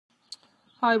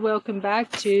Hi, welcome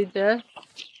back to the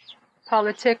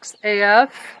Politics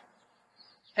AF,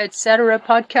 etc.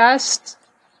 podcast.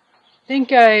 I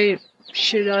think I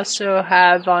should also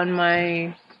have on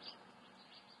my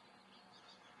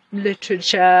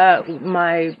literature,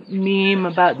 my meme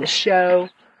about the show.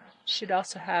 Should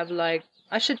also have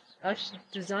I should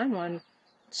design one.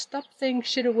 Stop saying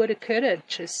shoulda, woulda, coulda.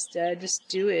 Just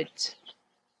do it.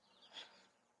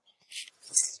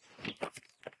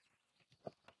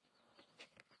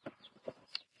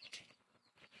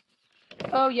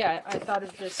 Oh yeah, I thought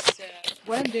of this.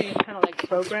 What I'm doing is kind of like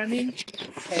programming.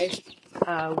 Okay,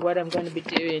 what I'm going to be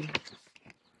doing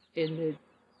in the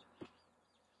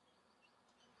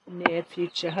near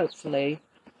future, hopefully,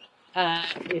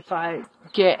 if I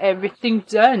get everything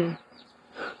done.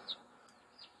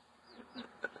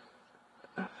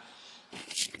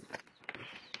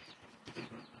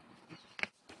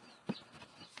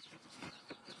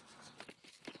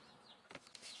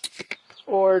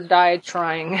 Or die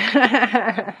trying.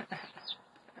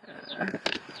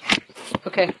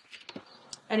 Okay.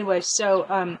 Anyway, so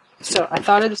I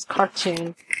thought of this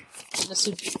cartoon. This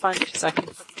would be fun because I can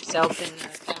put myself in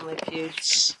Family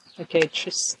Feuds. Okay,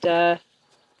 Trista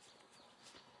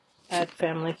at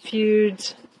Family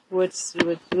Feud. What's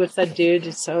that dude?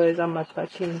 It's always on my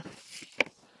fucking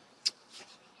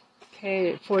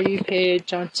For You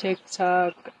page on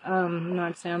TikTok.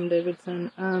 Not Sam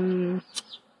Davidson.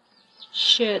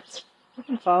 Shit. I've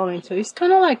been following too. He's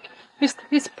kind of like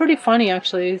he's pretty funny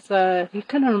actually. He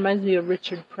kind of reminds me of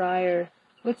Richard Pryor.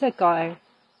 What's that guy?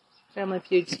 Family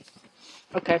Feuds.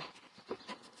 Okay.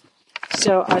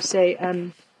 So I say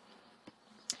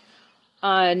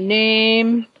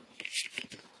name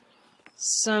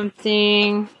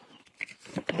something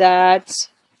that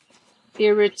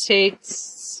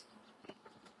irritates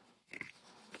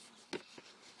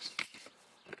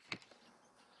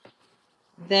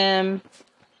them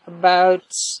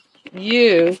about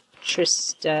you,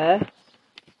 Trista.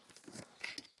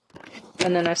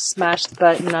 And then I smash the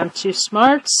button, I'm too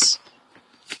smart.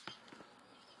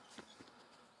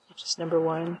 Which is number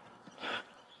one.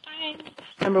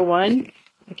 Number one.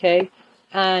 Okay.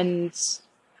 And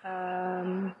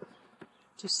too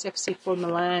sexy for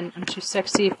Milan. I'm too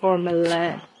sexy for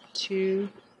Milan. Too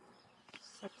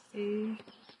sexy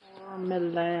for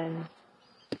Milan.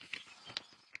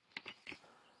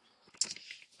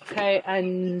 Okay,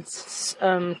 and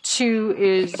two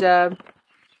is I'm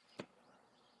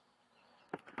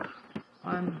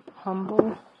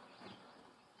humble.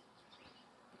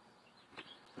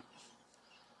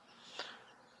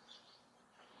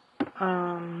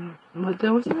 But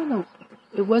there was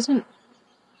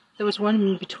one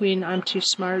in between I'm too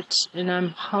smart and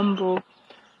I'm humble.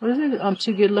 What is it? I'm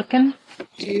too good looking.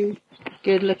 Too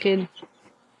good looking.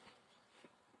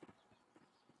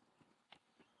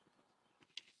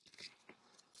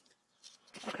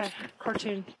 Okay,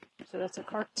 cartoon. So that's a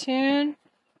cartoon.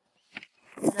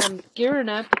 And I'm gearing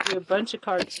up to do a bunch of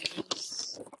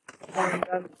cartoons.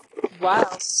 And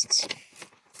whilst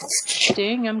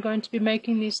I'm going to be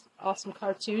making these awesome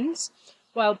cartoons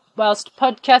whilst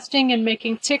podcasting and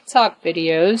making TikTok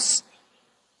videos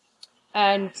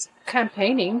and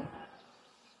campaigning.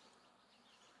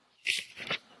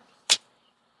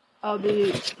 I'll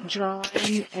be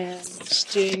drawing and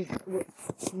doing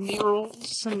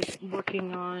murals. I'm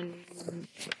working on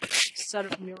a set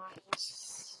of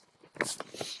murals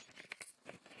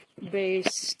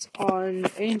based on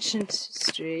ancient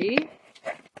history.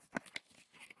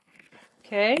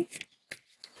 Okay.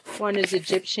 One is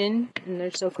Egyptian, and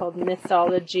they're so-called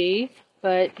mythology,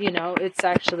 but, it's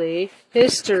actually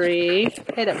history.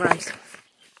 Hey, that rhymes.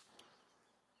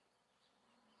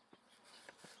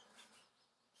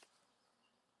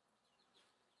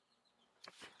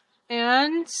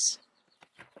 And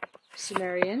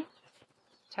Sumerian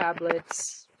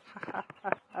tablets.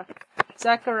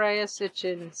 Zachariah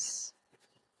Sitchin's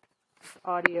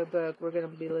audiobook. We're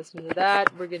going to be listening to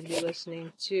that. We're going to be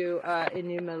listening to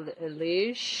Enuma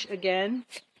Elish again.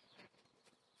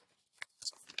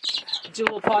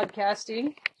 Dual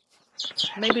podcasting.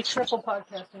 Maybe triple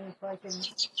podcasting if I can.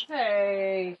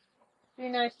 Hey, be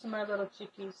nice to my little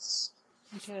chickies.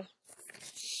 Okay.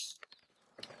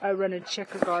 I run a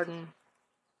checker garden.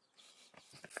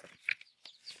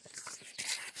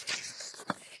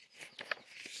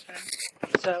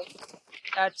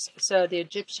 So the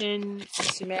Egyptian,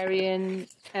 Sumerian,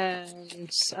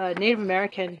 and Native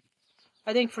American.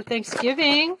 I think for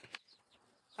Thanksgiving,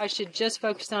 I should just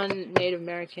focus on Native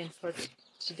American for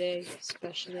today,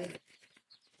 especially.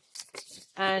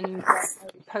 And I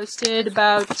posted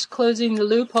about closing the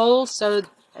loophole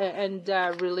and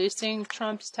releasing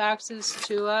Trump's taxes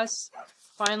to us.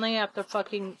 finally, after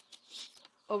fucking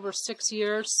over 6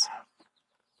 years.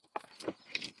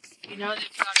 You know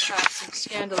they've got to have some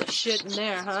scandalous shit in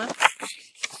there, huh?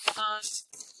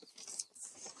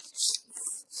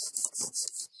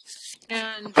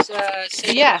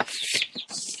 So yeah,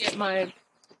 get my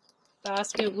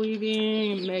basket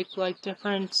weaving and make like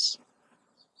different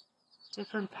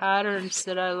patterns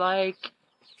that I like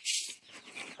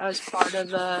as part of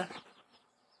the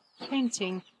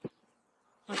painting.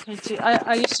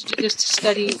 I used to do this to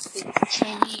study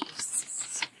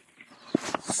Chinese.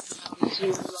 Do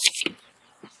like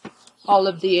all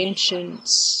of the ancient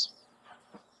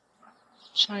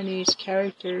Chinese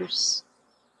characters.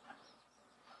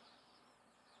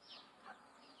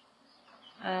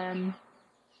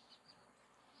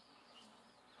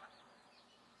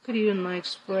 Could even like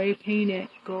spray paint it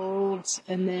golds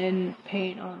and then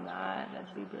paint on that.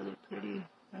 That'd be really pretty,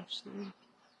 actually.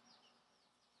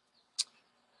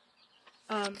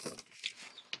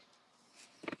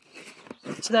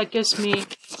 So that gives me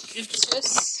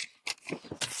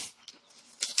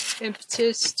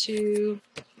impetus to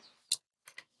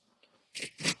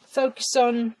focus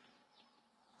on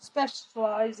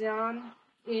specializing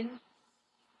in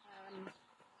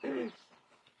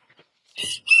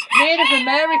Native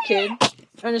American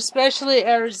and especially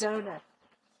Arizona.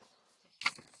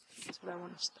 That's what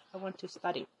I want to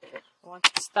study. I want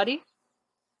to study.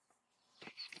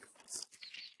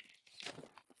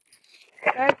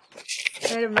 Okay.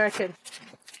 Native American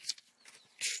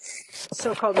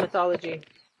so-called mythology.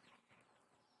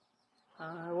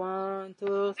 I want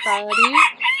to study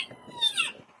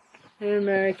Native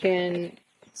American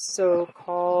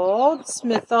so-called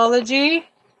mythology.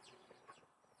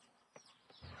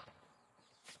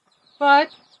 But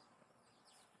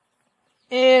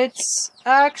it's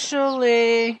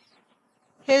actually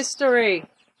history.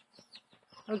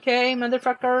 Okay,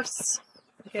 motherfuckers?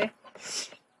 Okay.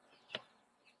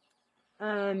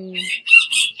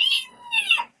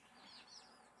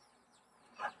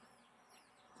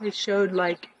 They showed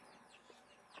like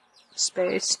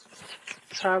space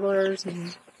travelers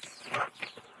and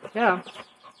yeah.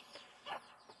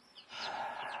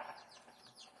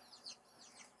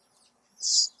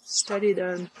 Studied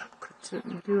do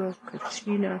a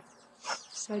Kachina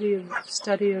study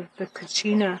of the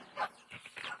Kachina.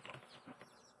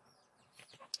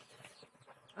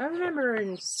 I remember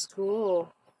in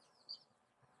school,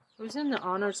 I was in the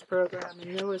honors program,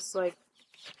 and there was like,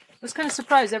 I was kind of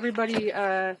surprised. Everybody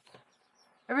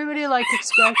like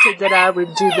expected that I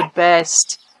would do the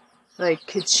best, like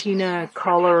Kachina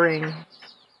coloring,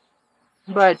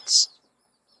 but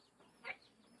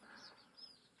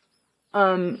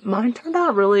mine turned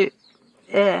out really,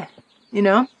 you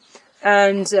know.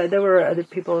 And there were other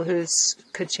people whose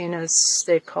Kachinas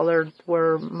they colored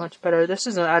were much better. This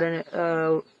is I don't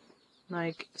know,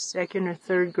 like second or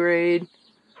third grade.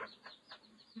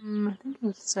 I think it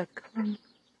was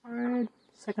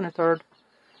second or third.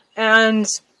 And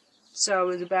so it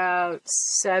was about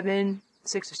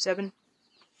 6 or 7.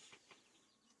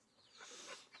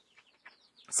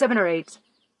 7 or 8.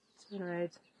 7 or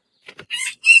 8.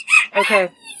 Okay.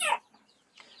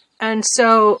 And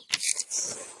so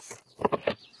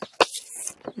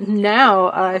now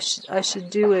I should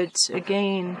do it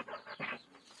again.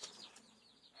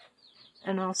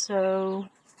 And also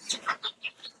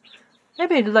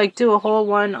maybe like do a whole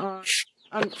one on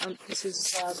this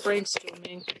is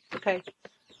brainstorming. Okay.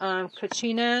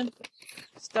 Kachina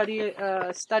study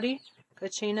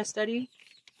Kachina study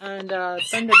and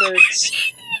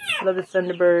Thunderbirds. Love the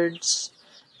Thunderbirds.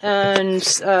 And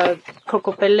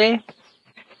Cocopele.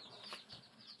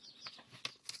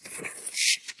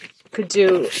 Could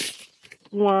do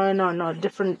one on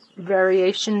different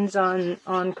variations on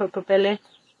Cocopele.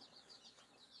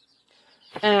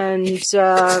 And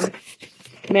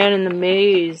Man in the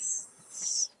Maze.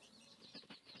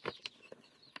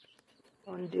 I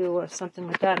want to do something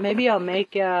like that. Maybe I'll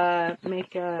make a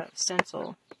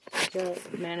stencil, like a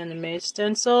Man in the Maze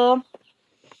stencil.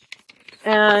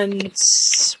 And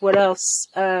what else?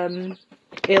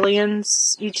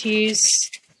 Aliens,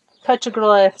 ETs,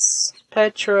 petroglyphs.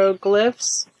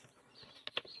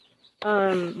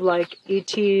 Like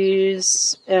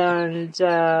ETs and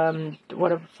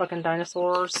whatever fucking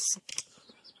dinosaurs.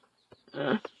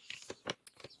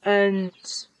 And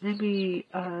maybe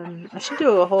I should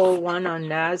do a whole one on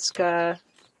Nazca.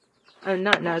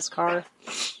 Not NASCAR.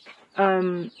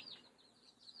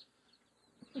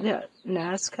 Yeah,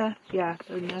 Nazca. Yeah,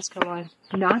 the Nazca line.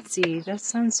 Nazi. That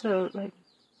sounds so like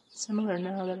similar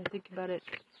now that I think about it.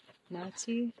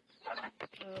 Nazi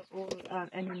or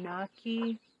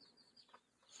Anunnaki.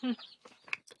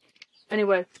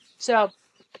 Anyway, so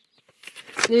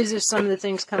these are some of the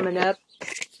things coming up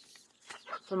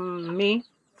from me.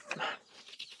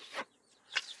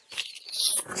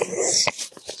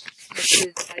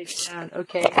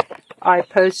 Okay, I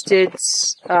posted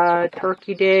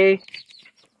Turkey Day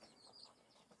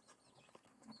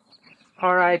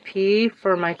RIP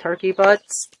for my turkey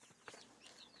butts.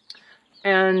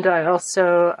 And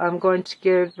I'm going to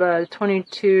give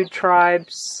 22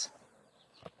 tribes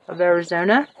of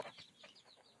Arizona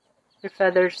their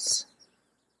feathers.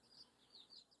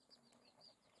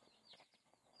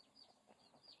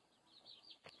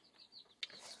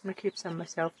 I'm going to keep some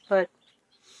myself, but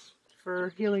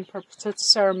for healing purposes,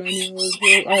 it's ceremonial.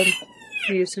 I'll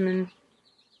use them in.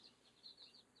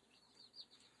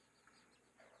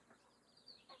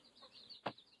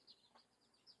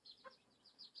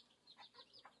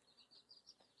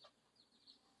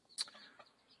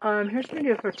 Here's a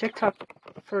video for TikTok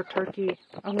for turkey.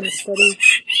 I'm going to study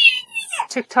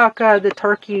TikTok, the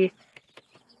turkey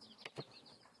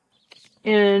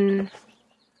in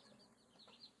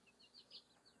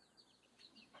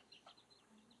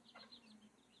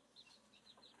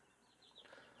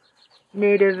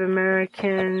Native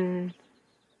American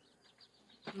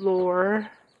lore.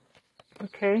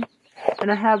 Okay.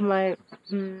 And I have my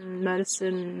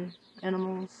medicine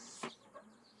animals.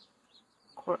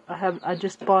 I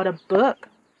just bought a book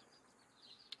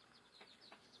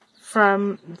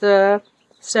from the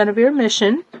Sanavir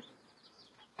Mission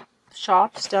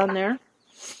shops down there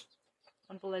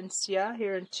on Valencia,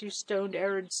 here in Two Stoned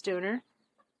Arid Stoner.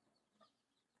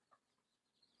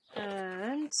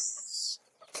 And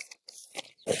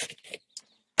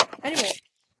anyway,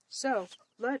 so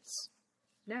let's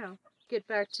now get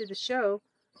back to the show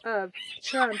of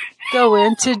Trump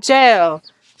going to jail.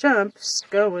 Trump's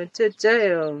going to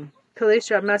jail. Police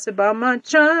drop massive bomb on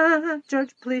Trump.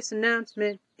 Georgia police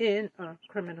announcement in a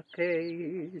criminal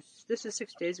case. This is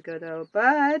 6 days ago, though,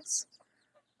 but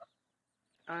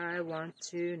I want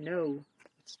to know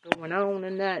what's going on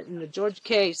in the Georgia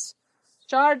case.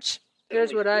 Charge.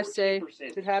 Here's what I say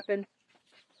should happen.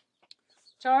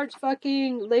 Charge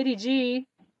fucking Lady G.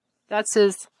 That's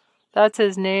his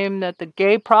name that the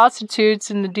gay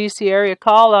prostitutes in the DC area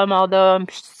call him, although I'm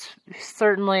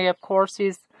certainly, of course,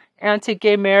 he's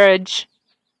anti-gay marriage.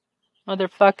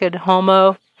 Motherfucking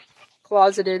homo.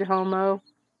 Closeted homo.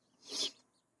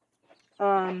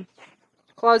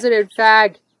 Closeted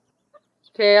fag.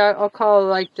 Okay, I'll call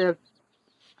like the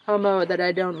homo that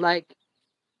I don't like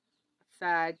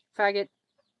faggot. Faggot.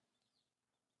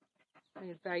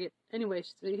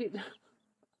 Anyways,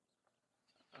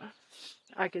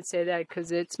 I can say that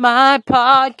because it's my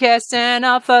podcast and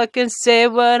I'll fucking say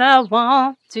what I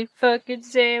want to. Fucking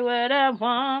say what I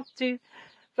want to.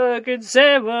 Fucking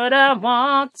say what I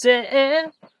want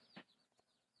to.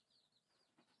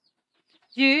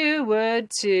 You would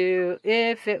too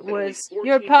if it was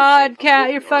your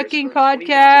podcast, your fucking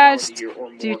podcast. Do.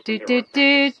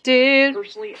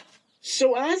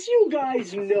 So as you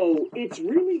guys know, it's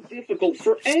really difficult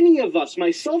for any of us,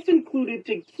 myself included,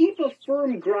 to keep a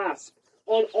firm grasp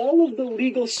on all of the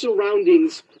legal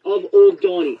surroundings of Old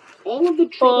Donnie. All of the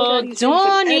trouble that he's in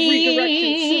from every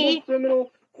direction, civil,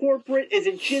 criminal, corporate. Is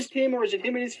it just him, or is it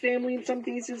him and his family in some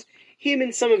cases? Him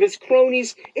and some of his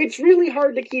cronies. It's really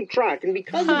hard to keep track, and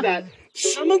because of that,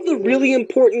 some of the really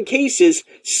important cases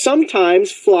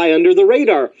sometimes fly under the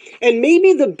radar. And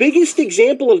maybe the biggest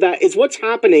example of that is what's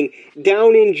happening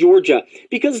down in Georgia.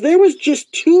 Because there was just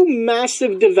two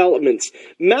massive developments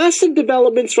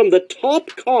from the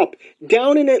top cop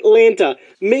down in Atlanta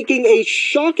making a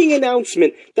shocking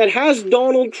announcement that has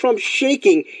Donald Trump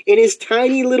shaking in his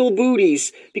tiny little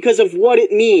booties because of what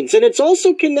it means. And it's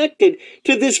also connected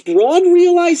to this broad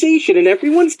realization, and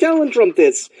everyone's telling Trump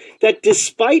this, that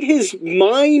despite his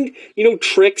mind,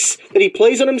 tricks that he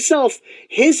plays on himself,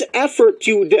 his effort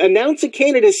to announce a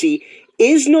candidacy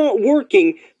is not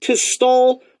working to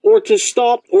stall or to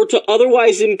stop or to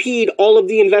otherwise impede all of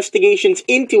the investigations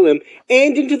into him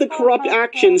and into the corrupt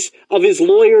actions of his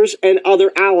lawyers and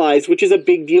other allies, which is a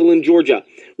big deal in Georgia.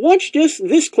 Watch just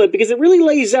this clip because it really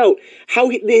lays out how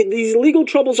these legal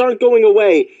troubles aren't going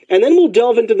away, and then we'll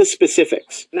delve into the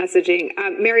specifics. Messaging.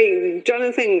 Mary,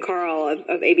 Jonathan Karl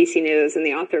of ABC News and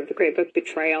the author of the great book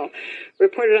Betrayal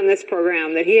reported on this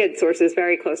program that he had sources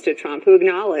very close to Trump who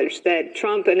acknowledged that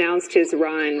Trump announced his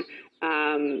run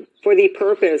for the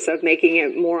purpose of making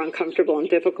it more uncomfortable and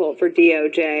difficult for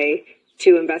DOJ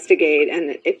to investigate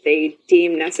and, if they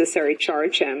deem necessary,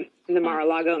 charge him in the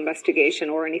Mar-a-Lago investigation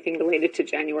or anything related to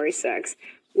January 6th.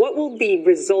 What will the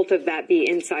result of that be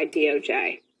inside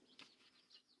DOJ?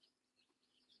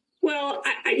 Well,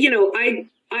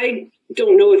 I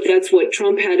don't know if that's what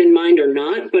Trump had in mind or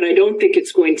not, but I don't think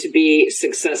it's going to be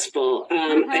successful.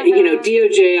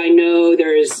 DOJ, I know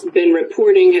there's been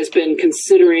reporting, has been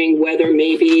considering whether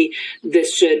maybe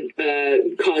this should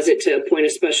cause it to appoint a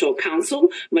special counsel,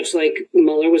 much like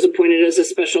Mueller was appointed as a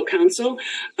special counsel.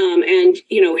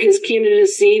 His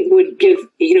candidacy would give,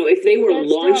 if they were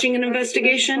launching an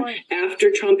investigation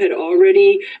after Trump had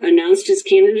already announced his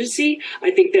candidacy,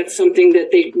 I think that's something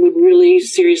that they would really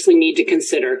seriously need to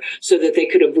consider so that they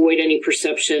could avoid any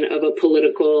perception of a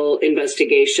political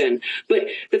investigation. But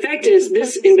the fact is,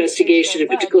 this investigation, and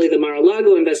particularly the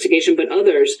Mar-a-Lago investigation, but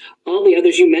others, all the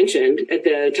others you mentioned at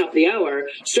the top of the hour,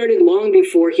 started long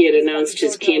before he had announced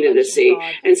his candidacy.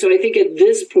 And so I think at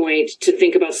this point, to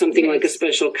think about something like a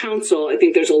special counsel, I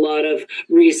think there's a lot of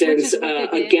reasons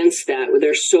against that, where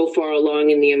they're so far along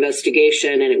in the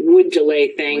investigation, and it would delay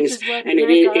things, and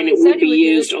it would be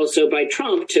used also by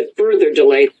Trump to further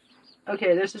delay.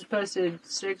 Okay, this was posted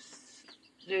 6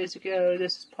 days ago.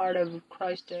 This is part of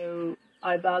Christo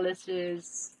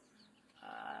Ibalis'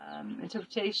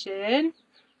 interpretation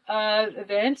of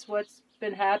events, what's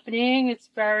been happening. It's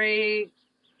very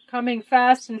coming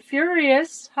fast and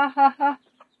furious. Ha ha ha.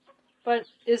 But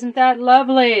isn't that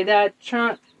lovely that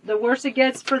Trump, the worse it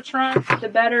gets for Trump, the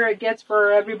better it gets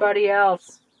for everybody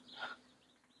else.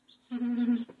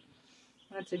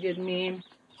 That's a good meme.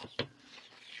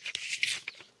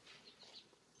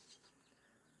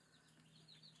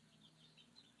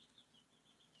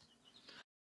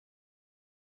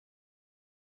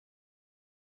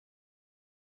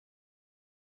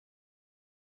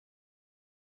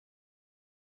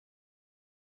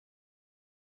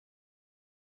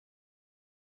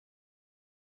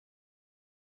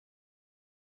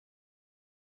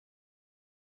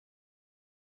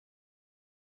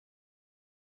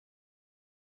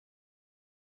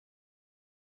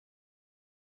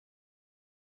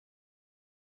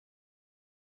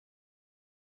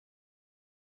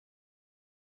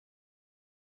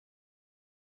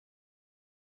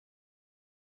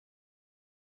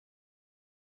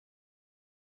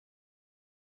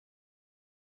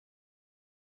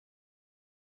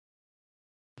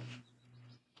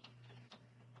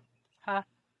 Ha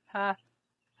ha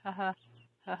ha ha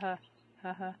ha ha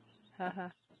ha ha ha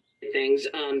ha. Things,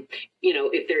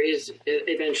 if there is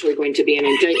eventually going to be an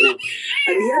indictment.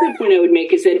 The other point I would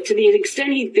make is that to the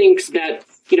extent he thinks that,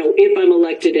 if I'm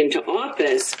elected into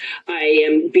office, I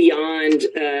am beyond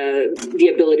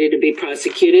the ability to be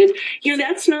prosecuted,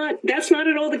 that's not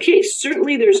at all the case.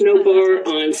 Certainly there's no bar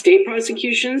on state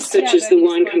prosecutions, such as the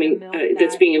one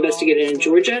that's being investigated in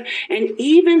Georgia. And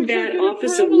even that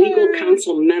Office of Legal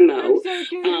Counsel memo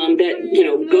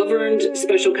that, governed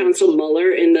Special Counsel Mueller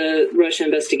in the Russia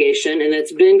investigation, and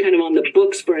that's been kind of on the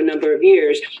books for a number of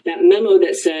years, that memo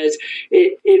that says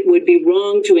it would be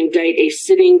wrong to indict a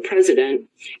sitting president,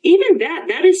 even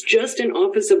that is just an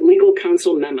Office of Legal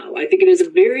Counsel memo. I think it is a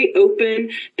very open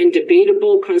and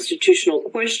debatable constitutional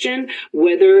question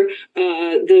whether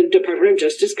the Department of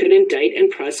Justice could indict and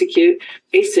prosecute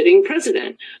a sitting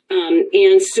president.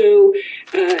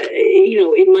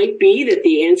 It might be that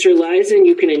the answer lies in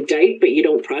you can indict, but you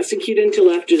don't prosecute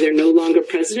until after they're no longer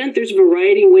president. There's a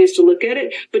variety of ways to look at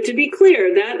it. But to be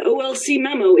clear, that OLC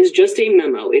memo is just a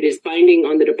memo. It is binding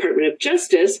on the Department of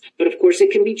Justice, but of course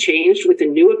it can be changed with a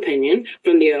new opinion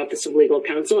from the Office of Legal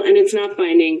Counsel, and it's not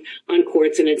binding on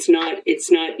courts, and it's not,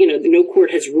 no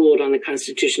court has ruled on the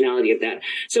constitutionality of that.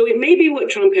 So it may be what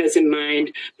Trump has in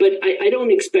mind, but I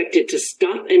don't expect it to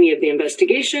stop any of the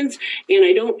investigations, and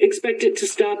I don't expect it to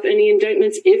stop any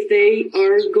indictments if they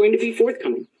are going to be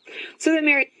forthcoming. So that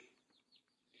Mary...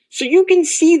 So you can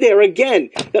see there again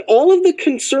that all of the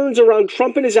concerns around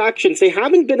Trump and his actions, they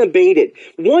haven't been abated.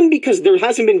 One, because there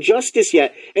hasn't been justice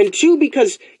yet. And two,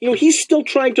 because, he's still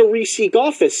trying to re-seek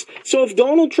office. So if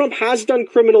Donald Trump has done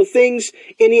criminal things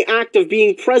in the act of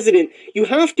being president, you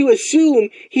have to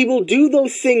assume he will do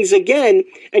those things again,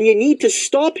 and you need to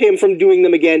stop him from doing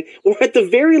them again, or at the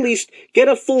very least, get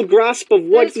a full grasp of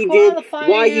what he did,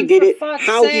 why he did it,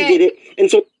 how he did it. And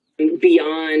so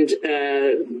beyond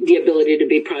the ability to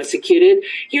be prosecuted,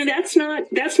 that's not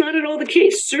at all the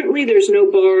case. Certainly there's no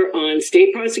bar on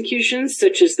state prosecutions,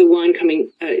 such as the one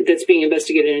that's being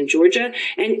investigated in Georgia.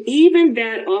 And even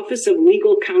that Office of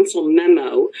Legal Counsel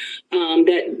memo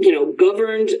that,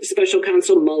 governed Special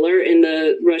Counsel Mueller in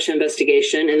the Russia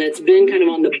investigation, and that's been kind of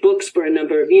on the books for a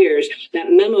number of years, that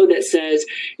memo that says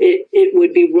it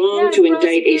would be wrong to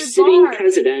indict a sitting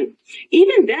president,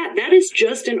 even that is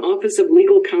just an Office of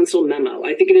Legal Counsel memo.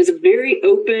 I think it is a very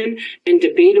open and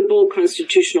debatable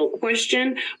constitutional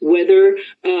question whether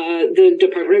the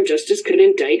Department of Justice could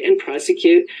indict and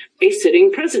prosecute a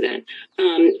sitting president.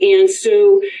 And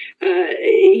so,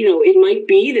 it might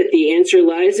be that the answer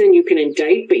lies in you can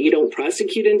indict, but you don't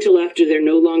prosecute until after they're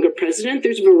no longer president.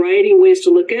 There's a variety of ways to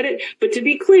look at it. But to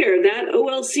be clear, that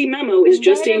OLC memo is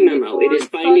just a memo. It is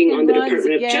binding on the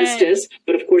Department of Justice,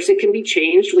 but of course it can be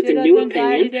changed with a new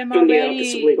opinion from the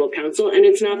Office of Legal Counsel, and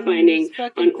it's not binding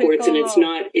on courts, and it's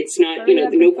not,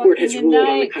 no court has ruled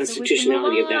on the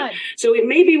constitutionality of that. So it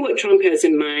may be what Trump has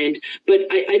in mind, but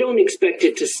I don't expect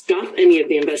it to stop any of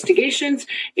the investigations,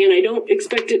 and I don't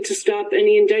expect it to stop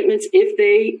any indictments if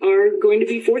they are going to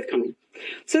be forthcoming.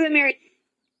 So then, Mary.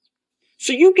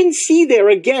 So you can see there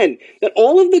again that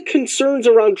all of the concerns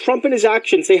around Trump and his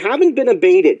actions, they haven't been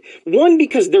abated. One,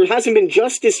 because there hasn't been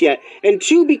justice yet. And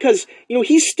two, because,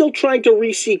 he's still trying to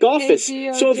re-seek office.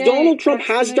 So if Donald Trump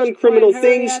has done criminal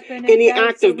things in the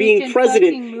act of being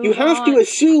president, you have to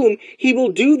assume he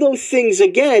will do those things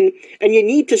again, and you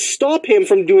need to stop him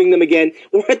from doing them again,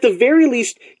 or at the very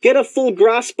least, get a full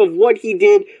grasp of what he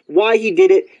did, why he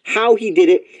did it, how he did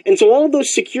it. And so all of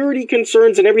those security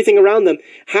concerns and everything around them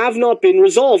have not been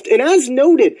resolved. And as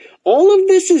noted, all of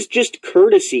this is just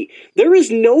courtesy. There is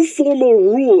no formal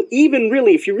rule, even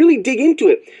really, if you really dig into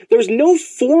it, there's no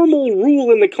formal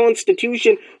rule in the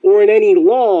Constitution or in any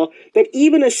law that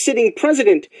even a sitting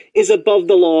president is above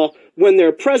the law when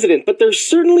they're president. But there's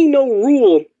certainly no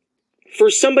rule for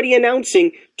somebody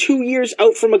announcing 2 years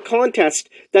out from a contest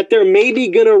that they're maybe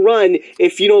going to run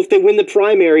if they win the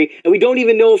primary, and we don't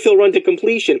even know if he'll run to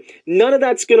completion. None of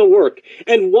that's going to work.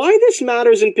 And why this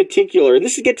matters in particular, and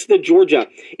this gets to Georgia,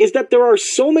 is that there are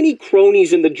so many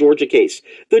cronies in the Georgia case.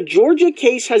 The Georgia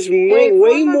case has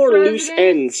way more loose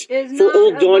ends for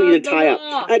old Donnie to tie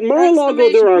up. At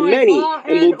Mar-a-Lago, there are many,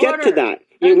 and we'll get to that.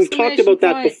 We've talked about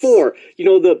that before,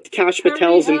 the Kash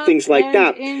Patels and things like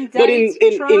that. But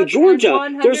in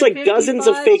Georgia, there's like dozens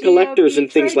of fake electors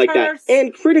and things like that.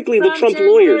 And critically, the Trump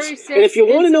lawyers. And if you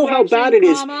want to know how bad it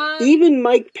is, even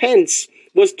Mike Pence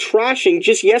was trashing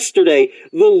just yesterday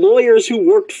the lawyers who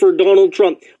worked for Donald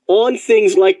Trump on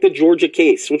things like the Georgia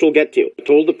case, which we'll get to. I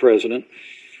told the president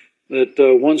that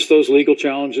once those legal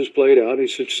challenges played out, he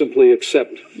should simply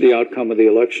accept the outcome of the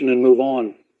election and move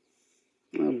on.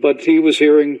 But he was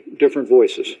hearing different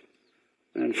voices.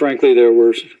 And frankly, there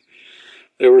were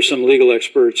some legal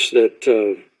experts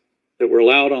that were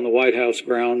allowed on the White House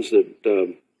grounds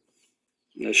that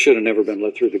should have never been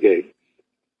let through the gate.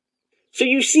 So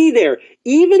you see there,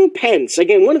 even Pence,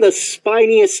 again, one of the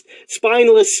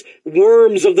spineless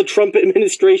worms of the Trump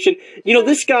administration,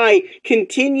 this guy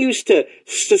continues to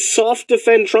soft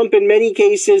defend Trump in many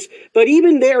cases, but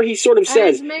even there he sort of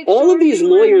says, all of these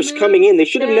lawyers coming in, they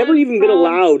should have never even been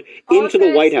allowed into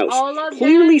the White House,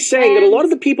 clearly saying that a lot of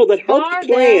the people that helped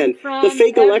plan the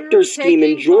fake electors scheme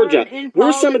in Georgia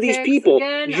were some of these people,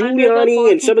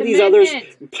 Giuliani and some of these others.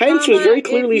 Pence was very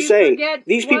clearly saying,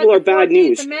 these people are bad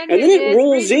news. And then it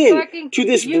rolls in to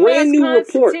this brand new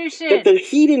report that the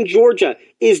heat in Georgia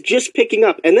is just picking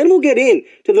up. And then we'll get in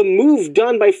to the move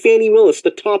done by Fani Willis,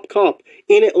 the top cop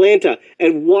in Atlanta,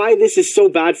 and why this is so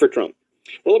bad for Trump.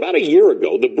 Well, about a year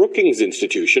ago, the Brookings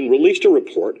Institution released a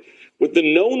report with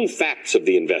the known facts of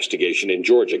the investigation in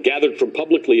Georgia, gathered from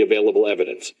publicly available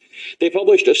evidence. They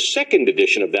published a second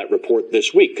edition of that report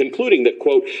this week, concluding that,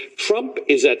 quote, Trump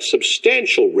is at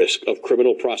substantial risk of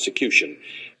criminal prosecution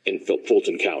in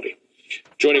Fulton County.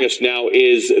 Joining us now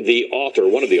is the author,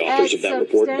 one of the authors of that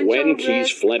report, Gwen Keys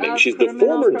Fleming. She's the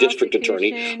former district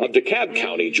attorney of DeKalb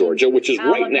County, Georgia, which is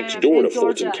right next door to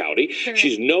Fulton County.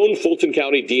 She's known Fulton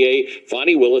County DA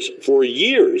Fani Willis for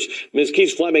years. Ms.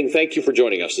 Keys Fleming, thank you for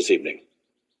joining us this evening.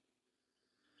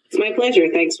 It's my pleasure.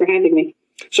 Thanks for having me.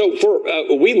 So for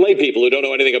we lay people who don't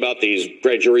know anything about these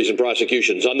grand juries and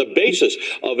prosecutions, on the basis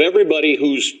of everybody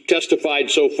who's testified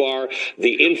so far,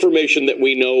 the information that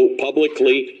we know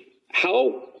publicly,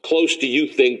 how close do you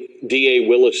think DA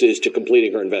Willis is to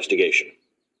completing her investigation?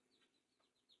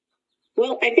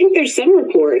 Well, I think there's some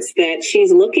reports that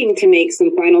she's looking to make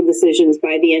some final decisions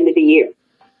by the end of the year.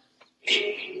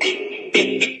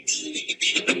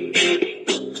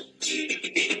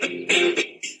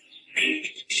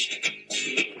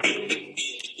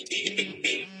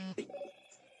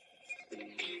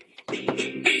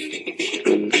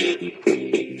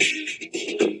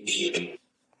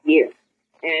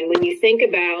 And when you think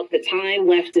about the time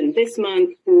left in this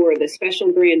month for the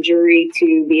special grand jury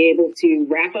to be able to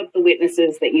wrap up the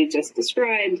witnesses that you just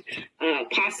described,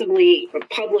 possibly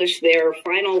publish their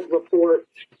final report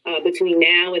between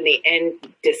now and the end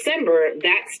of December,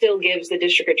 that still gives the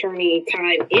district attorney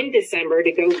time in December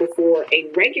to go before a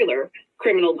regular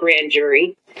criminal grand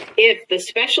jury if the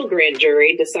special grand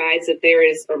jury decides that there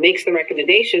is, or makes the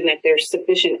recommendation that there's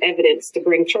sufficient evidence to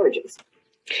bring charges.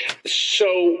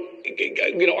 So,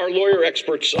 our lawyer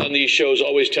experts on these shows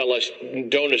always tell us,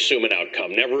 don't assume an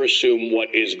outcome, never assume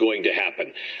what is going to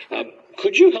happen.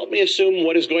 Could you help me assume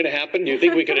what is going to happen? Do you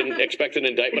think we could expect an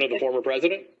indictment of the former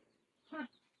president?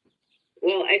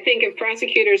 Well, I think if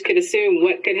prosecutors could assume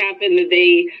what could happen, that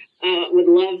they would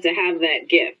love to have that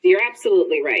gift. You're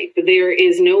absolutely right. But there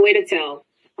is no way to tell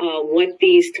what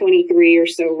these 23 or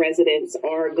so residents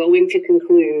are going to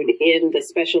conclude in the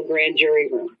special grand jury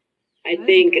room. I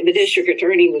think the district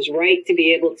attorney was right to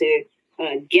be able to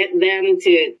get them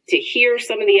to hear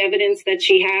some of the evidence that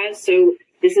she has. So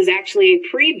this is actually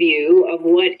a preview of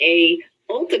what a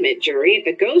ultimate jury, if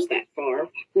it goes that far,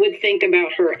 would think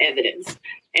about her evidence.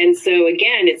 And so,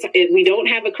 again, we don't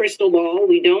have a crystal ball.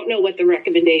 We don't know what the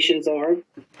recommendations are.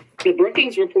 The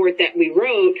Brookings report that we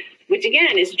wrote, which,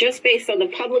 again, is just based on the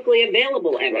publicly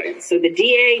available evidence. So the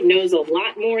DA knows a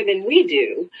lot more than we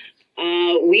do.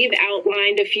 We've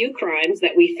outlined a few crimes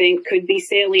that we think could be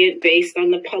salient based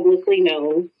on the publicly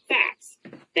known facts.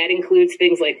 That includes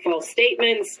things like false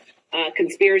statements,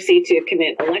 conspiracy to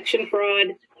commit election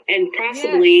fraud, and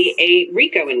possibly a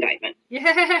RICO indictment.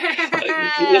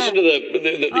 Listen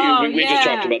to we just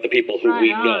talked about the people who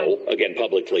we know, again,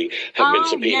 publicly have been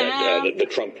subpoenaed. The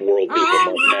Trump world people,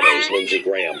 Mark Meadows, Lindsey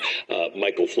Graham,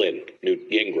 Michael Flynn,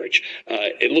 Newt Gingrich.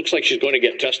 It looks like she's going to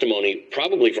get testimony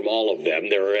probably from all of them.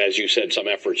 There are, as you said, some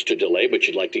efforts to delay, but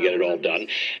you'd like to get it all done.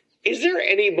 Is there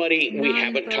anybody we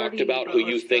haven't talked about who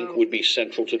you think would be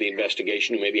central to the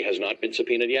investigation who maybe has not been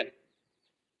subpoenaed yet?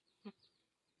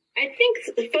 I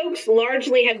think folks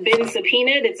largely have been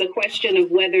subpoenaed. It's a question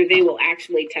of whether they will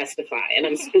actually testify. And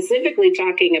I'm specifically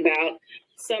talking about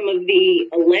some of the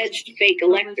alleged fake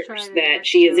electors that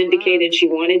she has indicated she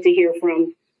wanted to hear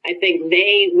from. I think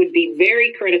they would be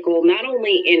very critical, not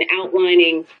only in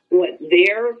outlining what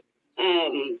their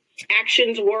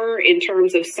actions were in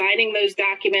terms of signing those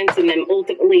documents and then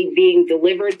ultimately being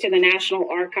delivered to the National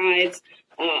Archives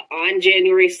on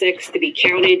January 6th to be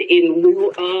counted in lieu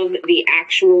of the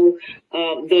actual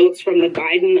votes from the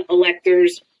Biden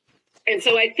electors. And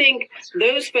so I think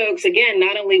those folks, again,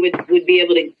 not only would be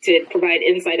able to provide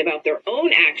insight about their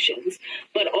own actions,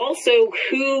 but also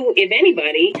who, if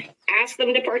anybody, asked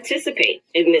them to participate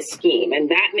in this scheme. And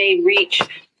that may reach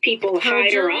people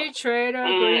higher up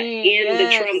in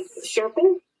the Trump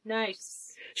circle. Nice.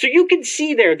 So you can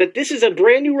see there that this is a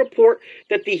brand new report,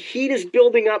 that the heat is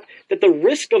building up, that the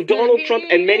risk of Donald Trump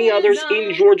and many others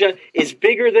in Georgia is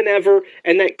bigger than ever,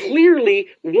 and that clearly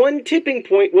one tipping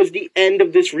point was the end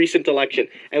of this recent election.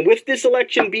 And with this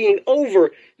election being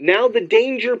over, now the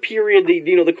danger period,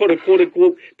 the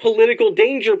quote-unquote political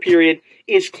danger period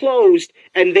is closed,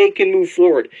 and they can move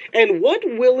forward. And what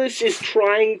Willis is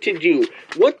trying to do,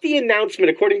 what the announcement,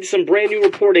 according to some brand new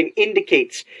reporting,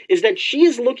 indicates, is that she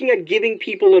is looking at giving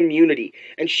people immunity.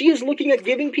 And she is looking at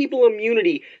giving people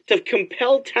immunity to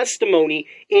compel testimony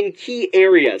in key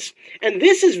areas. And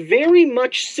this is very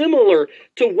much similar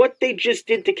to what they just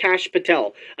did to Kash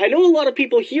Patel. I know a lot of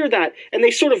people hear that, and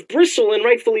they sort of bristle, and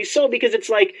rightfully so, because it's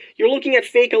like, you're looking at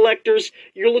fake electors,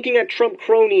 you're looking at Trump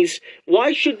cronies.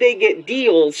 Why should they get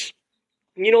deals?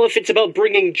 If it's about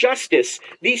bringing justice,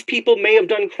 these people may have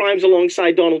done crimes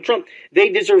alongside Donald Trump. They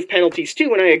deserve penalties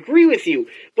too, and I agree with you.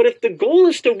 But if the goal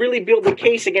is to really build a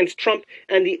case against Trump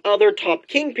and the other top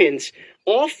kingpins,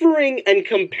 offering and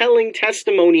compelling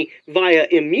testimony via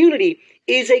immunity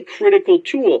is a critical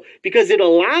tool, because it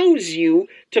allows you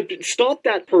to stop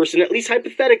that person, at least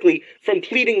hypothetically, from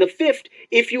pleading the fifth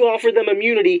if you offer them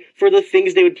immunity for the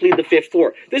things they would plead the fifth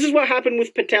for. This is what happened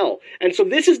with Patel. And so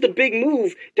this is the big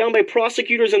move down by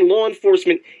prosecutors and law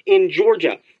enforcement in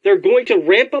Georgia. They're going to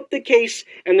ramp up the case,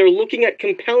 and they're looking at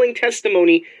compelling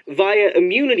testimony via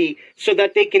immunity so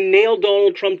that they can nail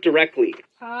Donald Trump directly.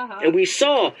 And we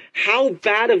saw how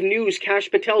bad of news Kash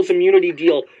Patel's immunity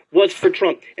deal was for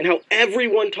Trump, and how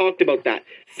everyone talked about that.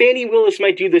 Fani Willis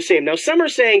might do the same. Now, some are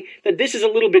saying that this is a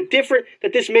little bit different,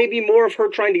 that this may be more of her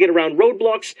trying to get around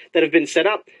roadblocks that have been set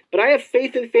up. But I have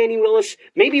faith in Fani Willis,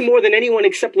 maybe more than anyone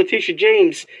except Letitia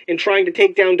James, in trying to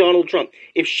take down Donald Trump.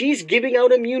 If she's giving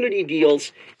out immunity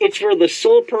deals, it's for the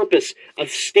sole purpose of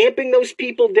stamping those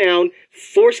people down,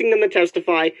 forcing them to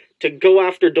testify, to go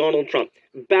after Donald Trump.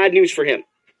 Bad news for him.